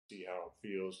see how it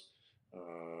feels.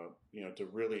 To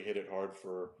really hit it hard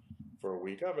for a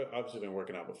week. I've obviously been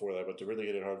working out before that, but to really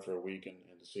hit it hard for a week and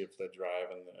to see if the drive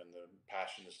and the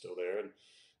passion is still there,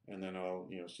 and then I'll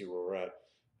see where we're at.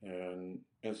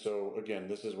 And so again,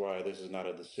 this is why this is not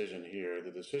a decision here.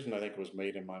 The decision, I think, was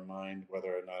made in my mind whether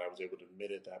or not I was able to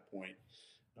admit at that point.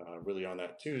 Really on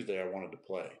that Tuesday, I wanted to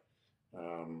play,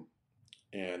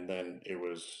 and then it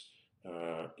was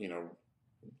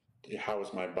how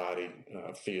is my body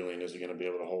feeling? Is it going to be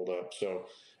able to hold up? So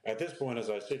at this point, as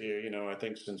I sit here, I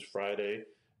think since Friday,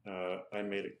 I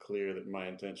made it clear that my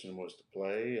intention was to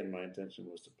play, and my intention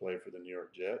was to play for the New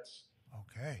York Jets.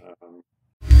 Okay.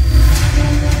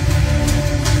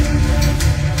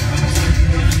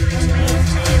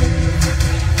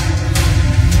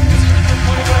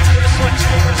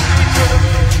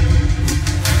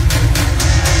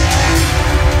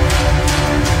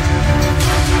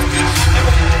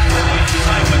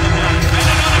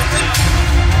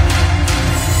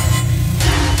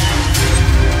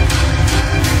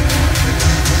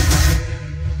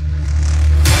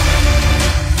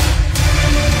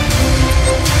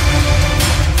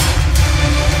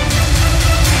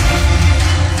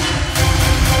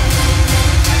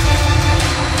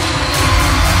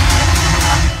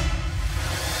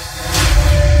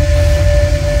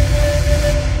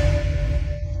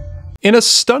 In a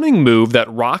stunning move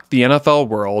that rocked the NFL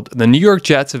world, the New York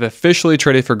Jets have officially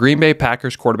traded for Green Bay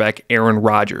Packers quarterback Aaron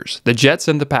Rodgers. The Jets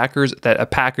sent the Packers a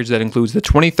package that includes the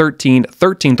 2013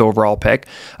 13th overall pick,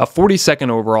 a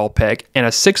 42nd overall pick, and a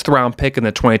 6th round pick in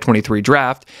the 2023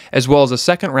 draft, as well as a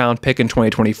 2nd round pick in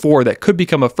 2024 that could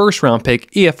become a 1st round pick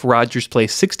if Rodgers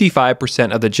plays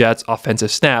 65% of the Jets'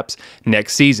 offensive snaps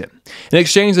next season. In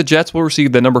exchange, the Jets will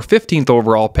receive the number 15th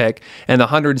overall pick and the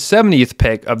 170th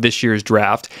pick of this year's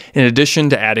draft, in addition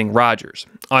to adding Rodgers.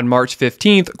 On March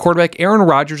 15th, quarterback Aaron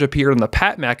Rodgers appeared on the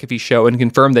Pat McAfee Show and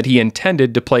confirmed that he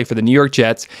intended to play for the New York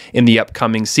Jets in the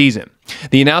upcoming season.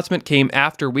 The announcement came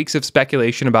after weeks of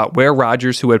speculation about where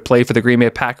Rodgers, who had played for the Green Bay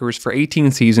Packers for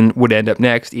 18 seasons, would end up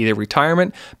next, either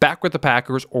retirement, back with the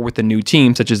Packers, or with a new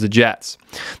team such as the Jets.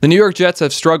 The New York Jets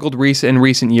have struggled in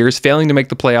recent years, failing to make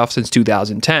the playoffs since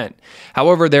 2010.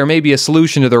 However, there may be a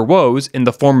solution to their woes in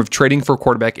the form of trading for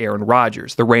quarterback Aaron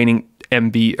Rodgers, the reigning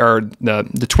the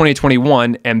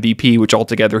 2021 MVP, which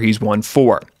altogether he's won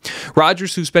 4.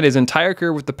 Rodgers, who spent his entire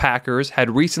career with the Packers, had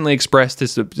recently expressed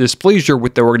his displeasure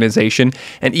with the organization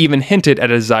and even hinted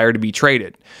at a desire to be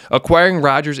traded. Acquiring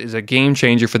Rodgers is a game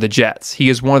changer for the Jets. He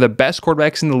is one of the best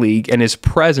quarterbacks in the league, and his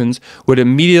presence would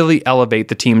immediately elevate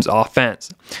the team's offense.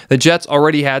 The Jets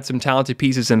already had some talented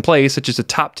pieces in place, such as a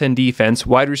top 10 defense,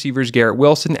 wide receivers Garrett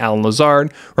Wilson, Allen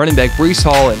Lazard, running back Breece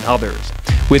Hall, and others.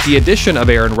 With the addition of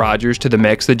Aaron Rodgers to the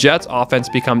mix, the Jets' offense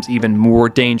becomes even more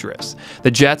dangerous.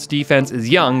 The Jets' defense is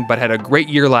young, but had a great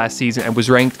year last season and was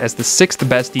ranked as the 6th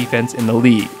best defense in the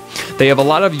league. They have a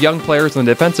lot of young players on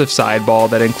the defensive side ball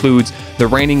that includes the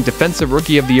reigning Defensive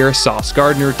Rookie of the Year, Sauce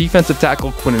Gardner, defensive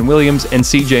tackle Quinnen Williams, and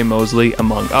C.J. Mosley,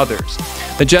 among others.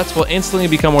 The Jets will instantly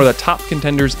become one of the top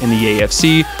contenders in the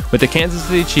AFC, with the Kansas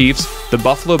City Chiefs, the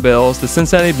Buffalo Bills, the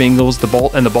Cincinnati Bengals,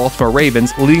 and the Baltimore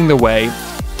Ravens leading the way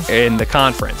in the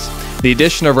conference. The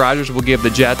addition of Rodgers will give the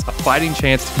Jets a fighting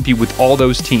chance to compete with all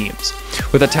those teams.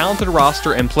 With a talented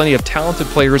roster and plenty of talented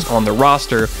players on the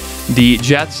roster, the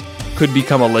Jets could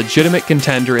become a legitimate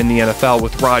contender in the NFL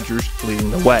with Rodgers leading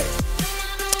the way.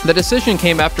 The decision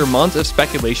came after months of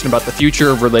speculation about the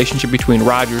future relationship between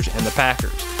Rodgers and the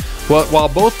Packers. While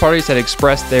both parties had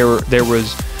expressed there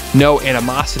was no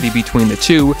animosity between the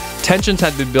two, tensions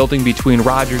had been building between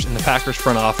Rodgers and the Packers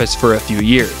front office for a few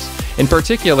years. In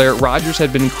particular, Rodgers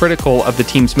had been critical of the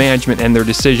team's management and their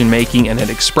decision-making and had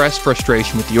expressed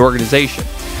frustration with the organization.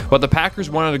 While the Packers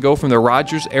wanted to go from the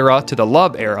Rodgers era to the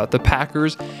Love era, the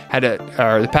Packers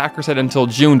had until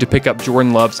June to pick up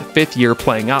Jordan Love's 5th-year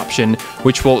playing option,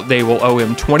 which they will owe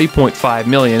him $20.5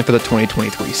 million for the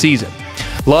 2023 season.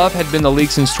 Love had been in the league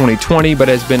since 2020, but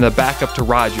has been a backup to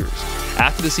Rodgers.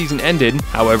 After the season ended,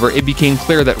 however, it became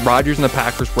clear that Rodgers and the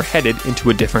Packers were headed into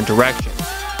a different direction.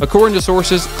 According to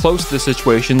sources close to the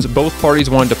situations, both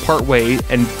parties wanted to part ways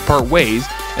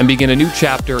and begin a new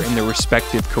chapter in their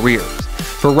respective careers.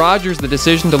 For Rodgers, the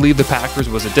decision to leave the Packers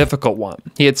was a difficult one.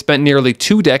 He had spent nearly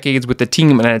 2 decades with the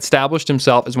team and had established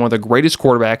himself as one of the greatest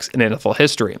quarterbacks in NFL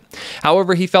history.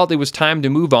 However, he felt it was time to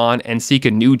move on and seek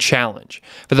a new challenge.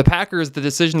 For the Packers, the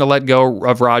decision to let go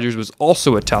of Rodgers was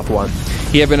also a tough one.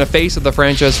 He had been a face of the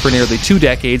franchise for nearly 2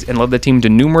 decades and led the team to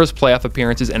numerous playoff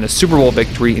appearances and a Super Bowl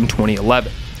victory in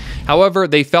 2011. However,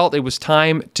 they felt it was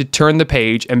time to turn the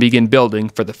page and begin building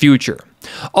for the future.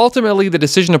 Ultimately, the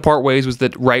decision to part ways was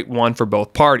the right one for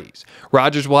both parties.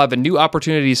 Rodgers will have a new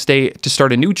opportunity to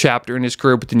start a new chapter in his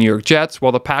career with the New York Jets,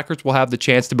 while the Packers will have the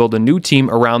chance to build a new team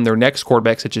around their next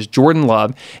quarterback, such as Jordan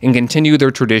Love, and continue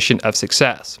their tradition of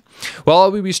success. While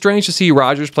it would be strange to see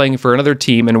Rodgers playing for another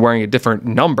team and wearing a different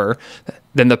number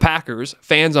than the Packers,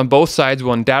 fans on both sides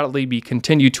will undoubtedly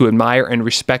continue to admire and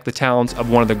respect the talents of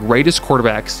one of the greatest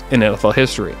quarterbacks in NFL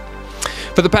history.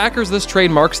 For the Packers, this trade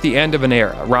marks the end of an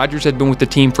era. Rodgers had been with the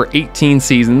team for 18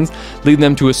 seasons, leading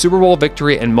them to a Super Bowl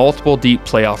victory and multiple deep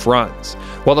playoff runs.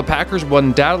 While the Packers will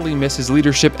undoubtedly miss his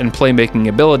leadership and playmaking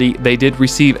ability, they did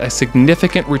receive a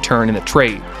significant return in the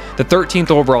trade. The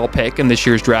 13th overall pick in this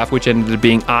year's draft, which ended up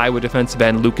being Iowa defensive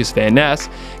end Lucas Van Ness,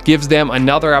 gives them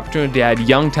another opportunity to add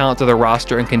young talent to their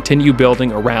roster and continue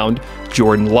building around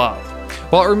Jordan Love.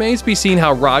 While it remains to be seen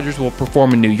how Rodgers will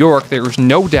perform in New York, there is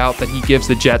no doubt that he gives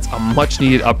the Jets a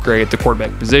much-needed upgrade at the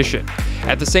quarterback position.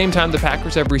 At the same time, the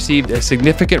Packers have received a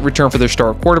significant return for their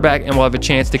star quarterback and will have a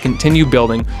chance to continue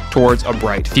building towards a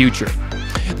bright future.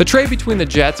 The trade between the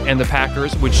Jets and the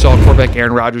Packers, which saw quarterback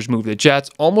Aaron Rodgers move to the Jets,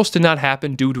 almost did not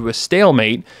happen due to a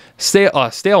stalemate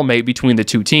between the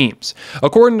two teams.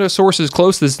 According to sources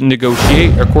close to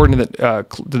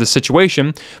the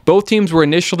situation, both teams were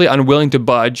initially unwilling to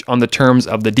budge on the terms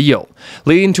of the deal,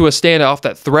 leading to a standoff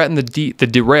that threatened the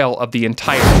derail of the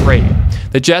entire trade.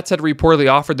 The Jets had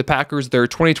reportedly offered the Packers their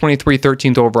 2023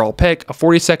 13th overall pick, a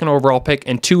 42nd overall pick,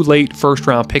 and 2 late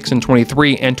first-round picks in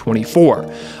 23 and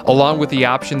 24, along with the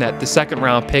option that the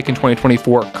second-round pick in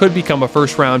 2024 could become a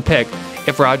first-round pick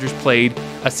if Rodgers played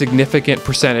a significant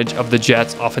percentage of the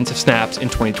Jets' offensive snaps in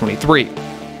 2023.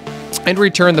 In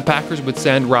return, the Packers would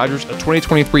send Rodgers a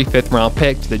 2023 fifth-round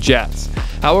pick to the Jets.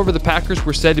 However, the Packers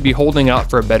were said to be holding out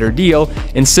for a better deal,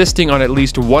 insisting on at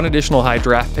least one additional high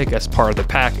draft pick as part of the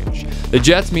package. The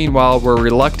Jets, meanwhile, were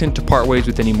reluctant to part ways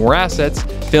with any more assets,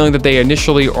 feeling that they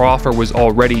initially offer was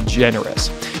already generous.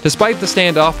 Despite the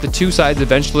standoff, the two sides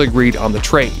eventually agreed on the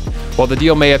trade. While the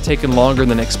deal may have taken longer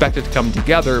than expected to come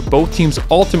together, both teams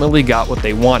ultimately got what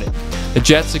they wanted. The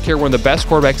Jets secure one of the best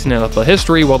quarterbacks in NFL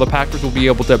history, while the Packers will be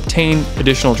able to obtain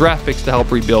additional draft picks to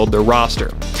help rebuild their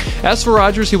roster. As for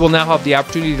Rodgers, he will now have the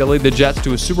opportunity to lead the Jets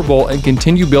to a Super Bowl and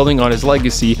continue building on his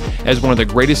legacy as one of the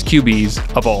greatest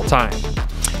QBs of all time.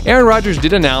 Aaron Rodgers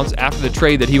did announce after the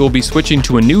trade that he will be switching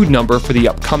to a new number for the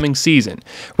upcoming season.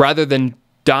 Rather than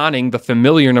donning the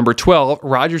familiar number 12,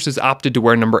 Rodgers has opted to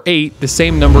wear number 8, the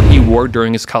same number he wore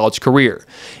during his college career.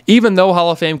 Even though Hall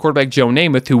of Fame quarterback Joe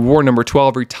Namath, who wore number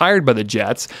 12, retired by the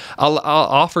Jets,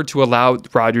 offered to allow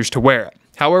Rodgers to wear it.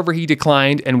 However, he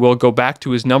declined and will go back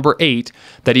to his number 8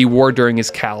 that he wore during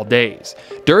his Cal days.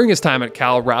 During his time at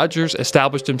Cal, Rodgers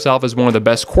established himself as one of the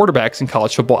best quarterbacks in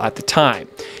college football at the time.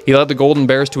 He led the Golden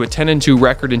Bears to a 10-2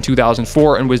 record in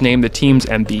 2004 and was named the team's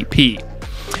MVP.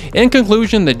 In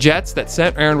conclusion, the trade that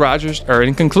sent Aaron Rodgers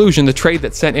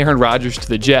to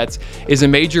the Jets is a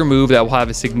major move that will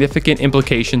have significant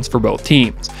implications for both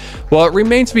teams. While it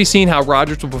remains to be seen how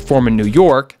Rodgers will perform in New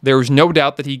York, there is no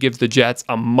doubt that he gives the Jets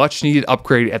a much-needed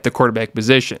upgrade at the quarterback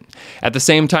position. At the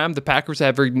same time, the Packers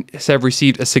have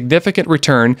received a significant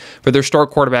return for their star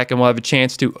quarterback and will have a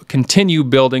chance to continue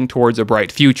building towards a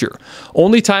bright future.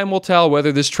 Only time will tell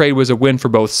whether this trade was a win for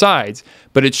both sides,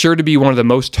 but it's sure to be one of the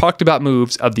most talked about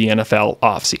moves of the NFL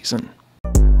offseason.